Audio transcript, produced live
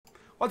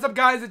What's up,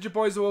 guys? It's your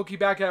boy Zwolki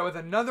back at it with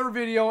another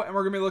video, and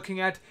we're going to be looking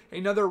at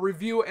another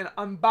review and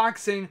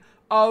unboxing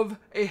of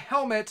a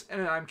helmet,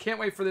 and I can't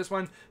wait for this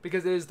one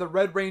because it is the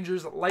Red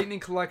Ranger's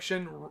Lightning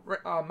Collection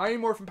Mighty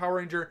Morphin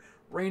Power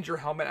Ranger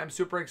helmet. I'm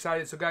super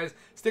excited, so guys,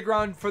 stick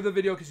around for the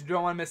video because you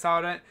don't want to miss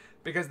out on it,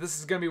 because this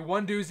is going to be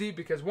one doozy,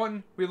 because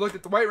one, we looked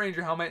at the White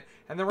Ranger helmet,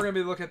 and then we're going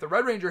to be looking at the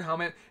Red Ranger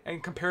helmet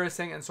and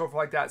comparison and so forth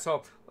like that.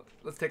 So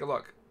let's take a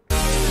look.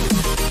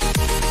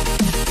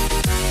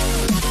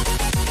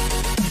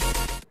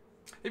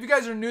 If you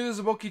guys are new to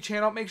the Zwolki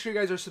channel, make sure you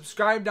guys are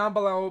subscribed down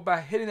below by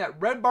hitting that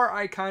red bar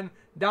icon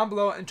down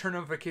below and turn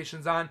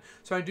notifications on.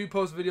 So when I do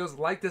post videos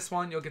like this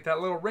one, you'll get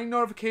that little ring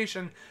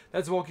notification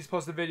that Zwolki's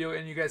posted a video,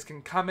 and you guys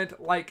can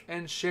comment, like,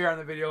 and share on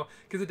the video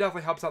because it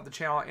definitely helps out the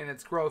channel and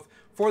its growth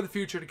for the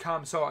future to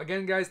come. So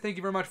again, guys, thank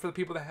you very much for the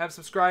people that have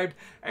subscribed,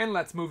 and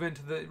let's move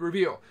into the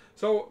review.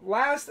 So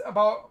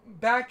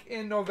back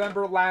in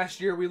November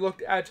last year, we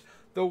looked at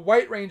the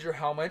White Ranger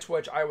helmet,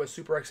 which I was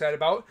super excited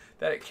about,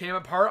 that it came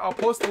apart. I'll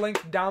post a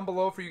link down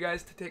below for you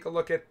guys to take a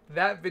look at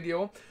that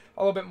video,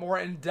 a little bit more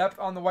in depth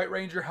on the White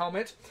Ranger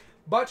helmet.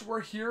 But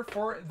we're here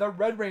for the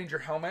Red Ranger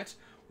helmet,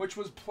 which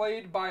was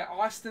played by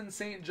Austin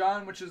St.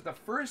 John, which is the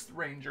first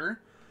Ranger.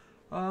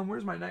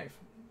 Where's my knife?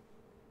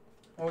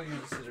 I'll use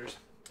the scissors.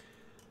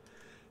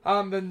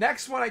 The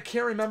next one, I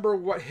can't remember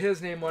what his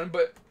name was,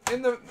 but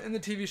in the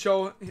TV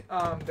show,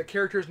 the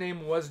character's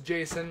name was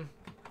Jason,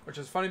 which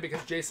is funny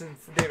because Jason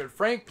David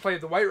Frank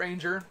played the White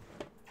Ranger,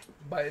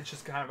 but it's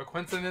just kind of a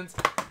coincidence.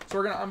 So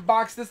we're going to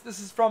unbox this.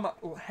 This is from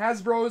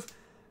Hasbro's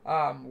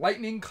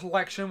Lightning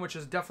Collection, which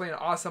is definitely an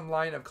awesome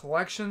line of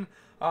collection.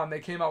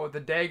 They came out with the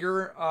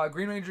dagger,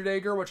 Green Ranger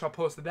dagger, which I'll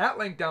post that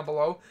link down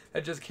below.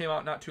 That just came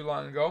out not too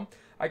long ago.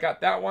 I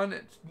got that one.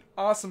 It's an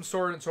awesome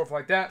sword and so forth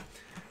like that.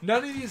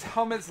 None of these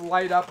helmets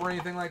light up or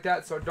anything like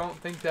that, so don't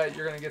think that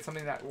you're going to get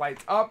something that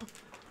lights up.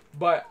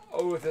 But,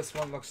 oh, this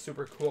one looks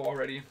super cool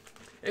already.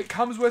 It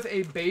comes with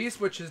a base,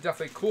 which is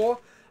definitely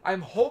cool.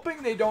 I'm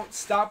hoping they don't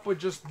stop with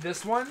just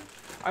this one.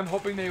 I'm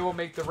hoping they will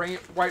make the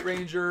White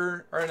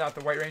Ranger, or not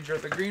the White Ranger,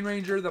 the Green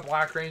Ranger, the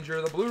Black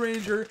Ranger, the Blue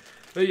Ranger,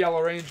 the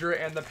Yellow Ranger,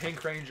 and the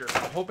Pink Ranger.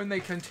 I'm hoping they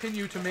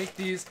continue to make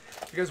these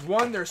because,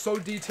 one, they're so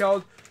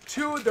detailed.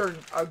 Two, they're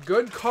a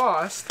good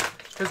cost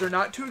because they're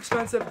not too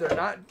expensive.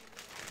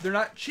 They're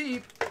not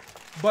cheap,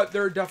 but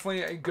they're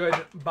definitely a good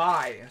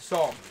buy.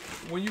 So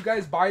when you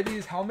guys buy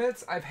these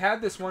helmets, I've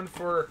had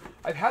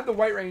the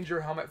White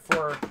Ranger helmet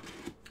for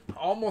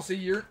almost a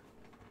year.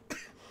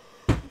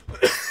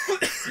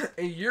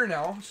 A year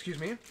now, excuse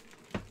me.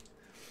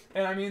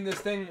 And I mean, this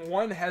thing,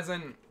 one,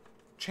 hasn't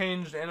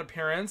changed in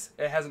appearance.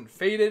 It hasn't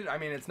faded. I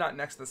mean, it's not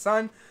next to the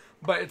sun,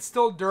 but it's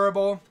still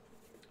durable.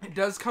 It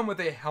does come with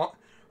a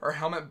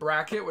helmet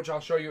bracket, which I'll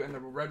show you in the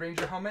Red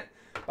Ranger helmet.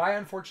 But I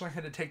unfortunately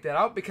had to take that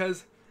out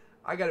because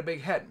I got a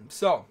big head.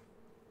 So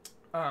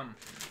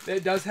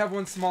it does have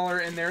one smaller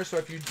in there, so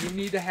if you do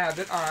need to have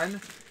it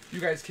on, you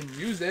guys can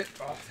use it.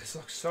 Oh, this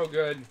looks so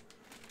good.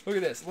 Look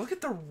at this. Look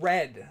at the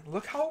red.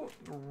 Look how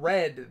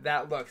red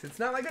that looks. It's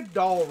not like a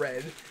dull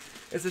red.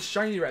 It's a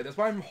shiny red. That's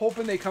why I'm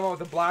hoping they come out with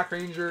the Black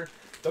Ranger,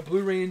 the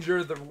Blue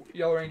Ranger, the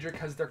Yellow Ranger,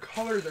 because their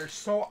colors are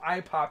so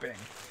eye-popping.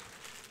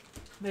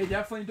 They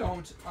definitely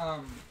don't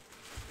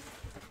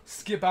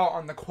skip out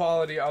on the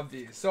quality of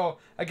these. So,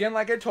 again,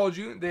 like I told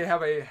you, they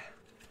have a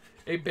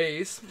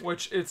base,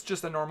 which it's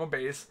just a normal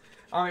base.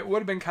 It would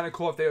have been kind of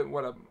cool if they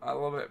would have a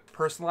little bit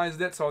personalized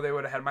it, so they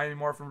would have had Mighty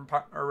Morphin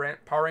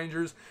Power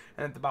Rangers,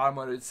 and at the bottom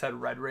would have said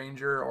Red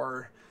Ranger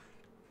or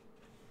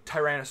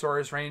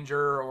Tyrannosaurus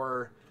Ranger,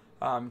 or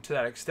to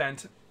that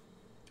extent.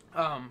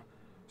 One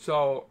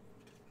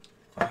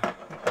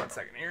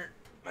second here.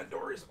 My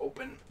door is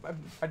open.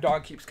 My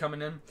dog keeps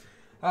coming in.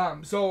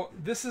 So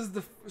this is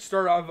the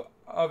start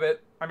of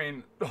it. I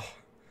mean,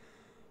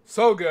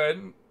 so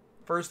good.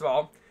 First of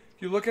all,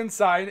 if you look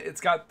inside,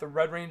 it's got the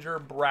Red Ranger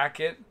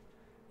bracket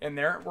in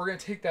there. We're going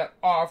to take that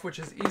off, which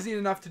is easy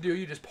enough to do.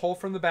 You just pull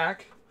from the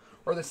back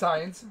or the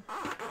sides.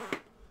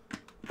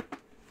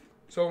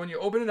 So when you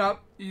open it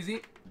up,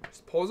 easy,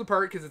 just pulls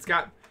apart because it's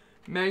got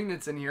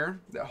magnets in here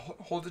that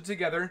hold it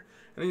together,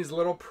 and these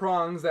little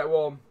prongs that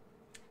will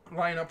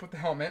line up with the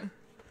helmet.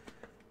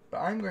 But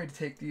I'm going to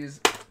take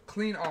these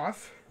clean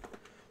off,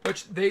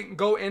 which they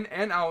go in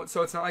and out,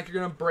 so it's not like you're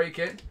going to break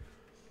it.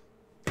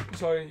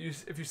 So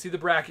if you see the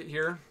bracket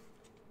here,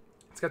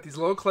 it's got these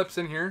little clips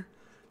in here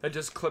that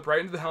just clip right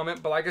into the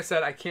helmet. But like I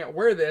said, I can't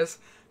wear this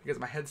because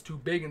my head's too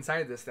big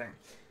inside this thing.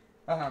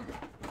 I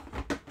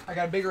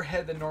got a bigger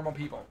head than normal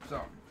people.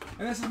 So,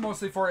 and this is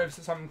mostly for if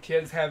some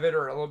kids have it,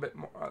 or a little bit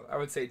more, I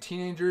would say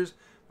teenagers.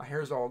 My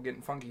hair's all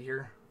getting funky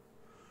here.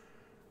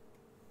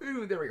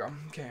 Ooh, there we go.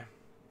 Okay.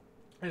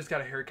 I just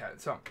got a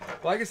haircut. So,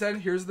 like I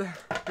said, we'll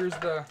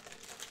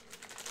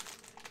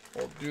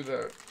do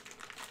the,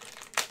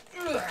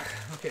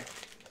 okay.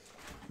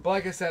 But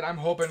like I said, I'm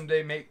hoping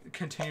they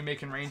continue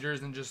making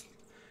Rangers and just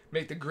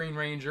make the Green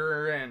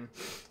Ranger and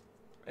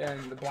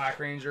the Black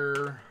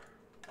Ranger,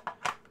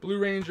 Blue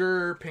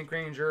Ranger, Pink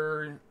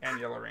Ranger, and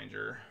Yellow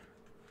Ranger.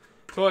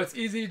 So it's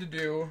easy to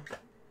do.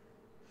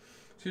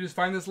 So you just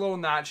find this little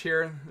notch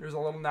here. There's a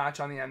little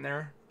notch on the end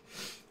there.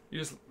 You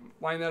just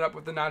line that up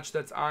with the notch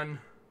that's on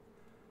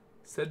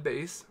said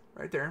base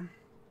right there.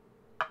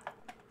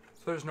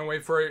 So there's no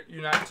way for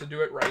you not to do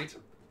it right.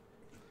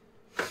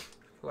 So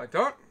like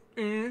that.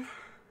 And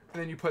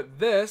then you put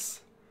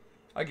this,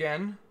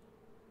 again,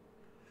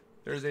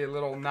 there's a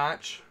little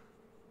notch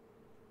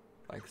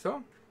like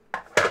so.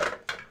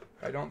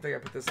 I don't think I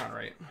put this on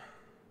right.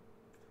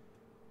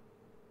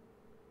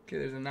 Okay,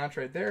 there's a notch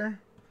right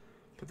there.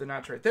 Put the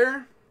notch right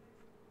there.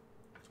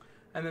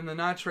 And then the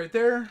notch right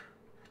there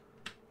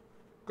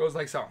goes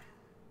like so.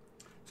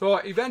 So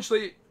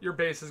eventually your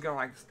base is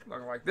going to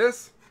look like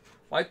this,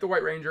 like the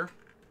White Ranger.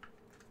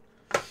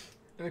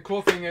 And the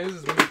cool thing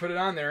is when you put it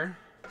on there,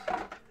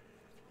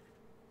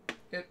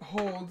 it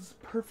holds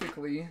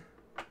perfectly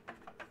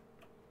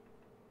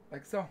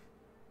like so.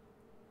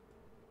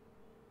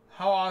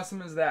 How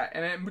awesome is that?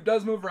 And it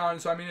does move around,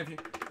 so I mean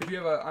if you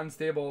have an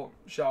unstable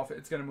shelf,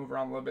 it's going to move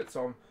around a little bit,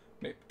 so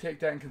take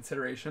that in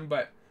consideration.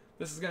 But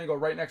this is going to go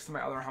right next to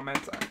my other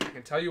helmets, I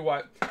can tell you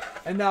what.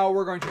 And now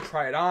we're going to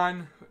try it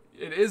on.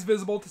 It is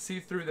visible to see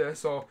through this,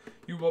 so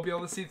you will be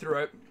able to see through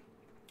it.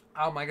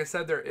 Like I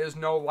said, there is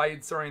no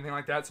lights or anything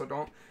like that, so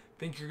don't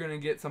think you're going to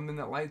get something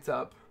that lights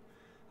up.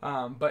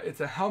 But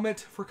it's a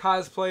helmet for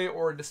cosplay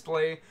or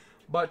display.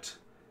 But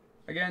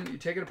again, you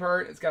take it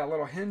apart. It's got a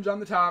little hinge on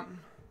the top,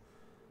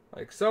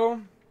 like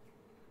so.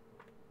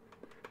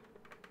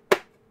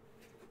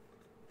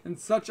 In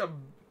such a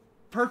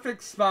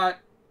perfect spot.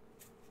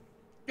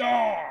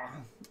 Oh,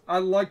 I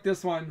like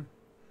this one.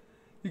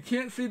 You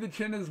can't see the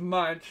chin as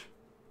much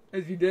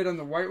as you did on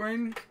the white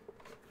one.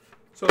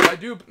 So if I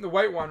do the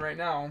white one right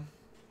now,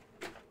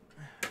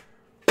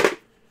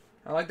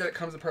 I like that it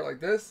comes apart like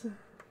this.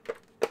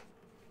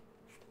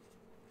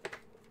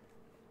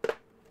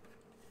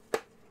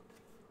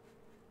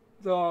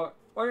 So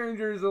White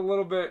Ranger is a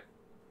little bit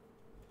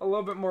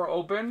more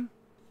open,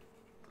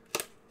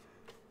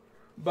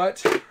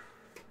 but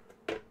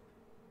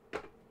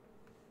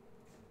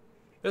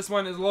this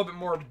one is a little bit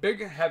more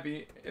big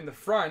heavy in the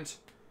front,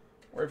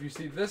 or if you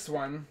see this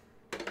one,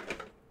 it's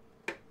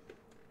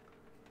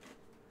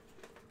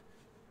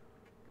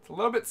a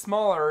little bit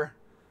smaller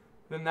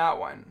than that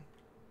one.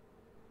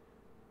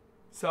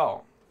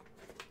 So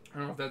I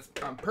don't know if that's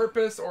on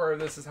purpose or if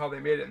this is how they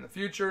made it in the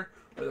future,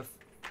 or the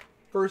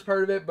first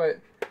part of it, but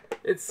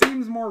it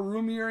seems more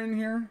roomier in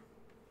here.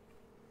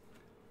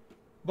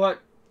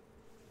 But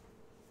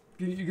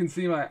you can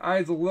see my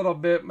eyes a little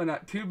bit, but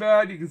not too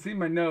bad. You can see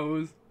my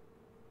nose,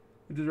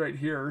 which is right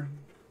here.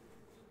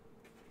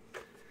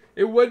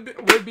 It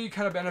would be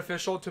kind of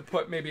beneficial to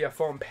put maybe a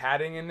foam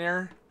padding in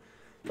there.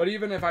 But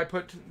even if I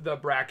put the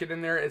bracket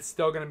in there, it's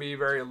still going to be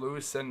very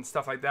loose and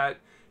stuff like that.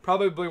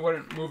 Probably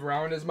wouldn't move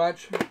around as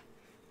much.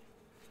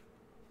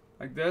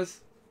 Like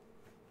this.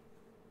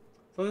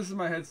 So this is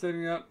my head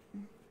sitting up.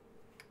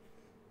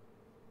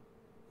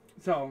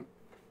 So,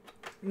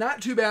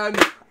 not too bad.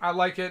 I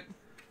like it.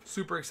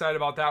 Super excited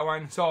about that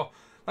one. So,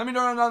 let me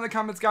know down in the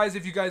comments, guys,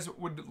 if you guys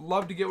would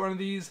love to get one of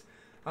these.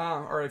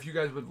 Or if you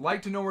guys would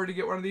like to know where to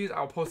get one of these,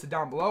 I'll post it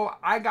down below.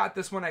 I got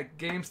this one at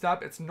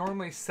GameStop. It's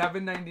normally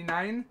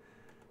 $7.99.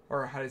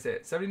 Or how do I say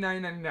it?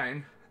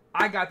 $79.99.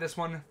 I got this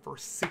one for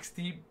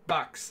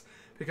 $60.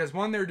 Because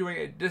one, they're doing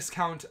a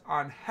discount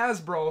on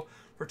Hasbro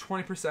for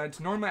 20%.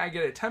 Normally I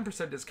get a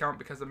 10% discount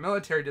because of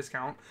military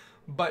discount.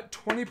 But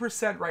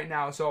 20% right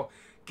now. So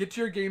get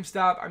to your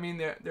GameStop. I mean,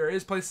 there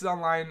is places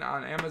online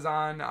on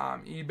Amazon,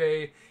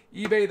 eBay.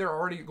 eBay, they're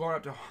already going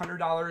up to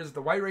 $100.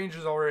 The White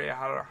Ranger's already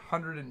at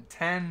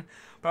 $110.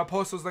 But I'll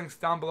post those links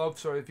down below.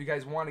 So if you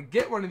guys want to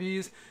get one of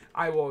these,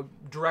 I will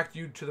direct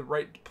you to the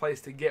right place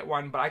to get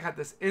one. But I got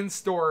this in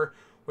store,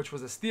 which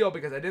was a steal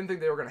because I didn't think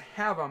they were going to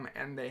have them,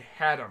 and they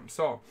had them.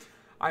 So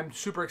I'm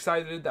super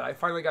excited that I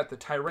finally got the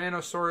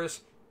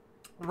Tyrannosaurus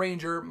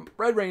Ranger,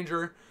 Red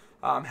Ranger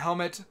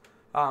helmet.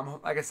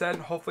 Like I said,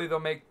 hopefully they'll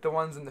make the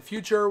ones in the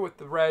future with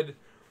the red,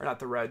 or not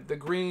the red, the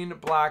green,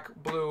 black,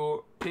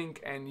 blue,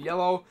 pink, and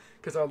yellow,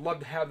 because I would love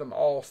to have them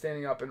all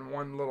standing up in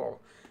one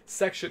little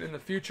section in the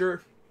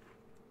future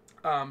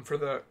for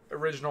the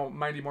original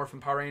Mighty Morphin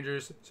Power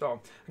Rangers.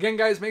 So again,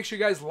 guys, make sure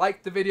you guys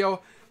like the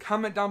video.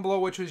 Comment down below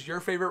which was your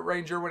favorite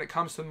Ranger when it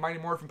comes to Mighty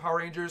Morphin Power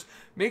Rangers.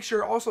 Make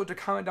sure also to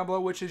comment down below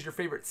which is your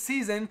favorite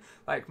season,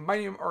 like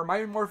Mighty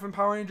Morphin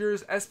Power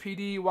Rangers,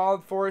 SPD,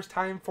 Wild Force,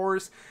 Time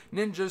Force,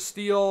 Ninja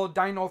Steel,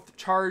 Dino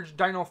Charge,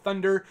 Dino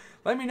Thunder.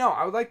 Let me know.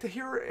 I would like to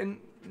hear and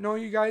know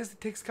you guys.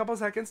 It takes a couple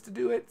seconds to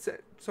do it,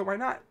 so why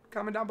not?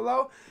 Comment down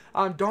below.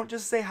 Don't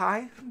just say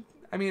hi.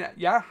 I mean,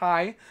 yeah,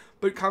 hi,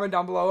 but comment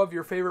down below of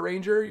your favorite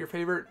Ranger, your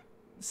favorite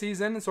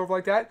season, and so forth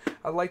like that.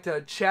 I'd like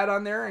to chat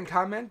on there and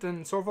comment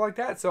and so forth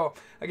like that. So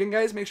again,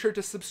 guys, make sure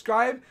to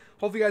subscribe.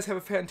 Hopefully you guys have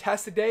a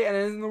fantastic day, and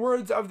in the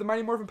words of the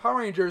Mighty Morphin Power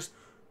Rangers,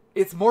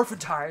 it's Morphin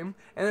Time,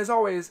 and as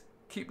always,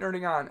 keep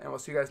nerding on, and we'll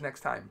see you guys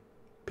next time.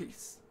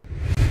 Peace.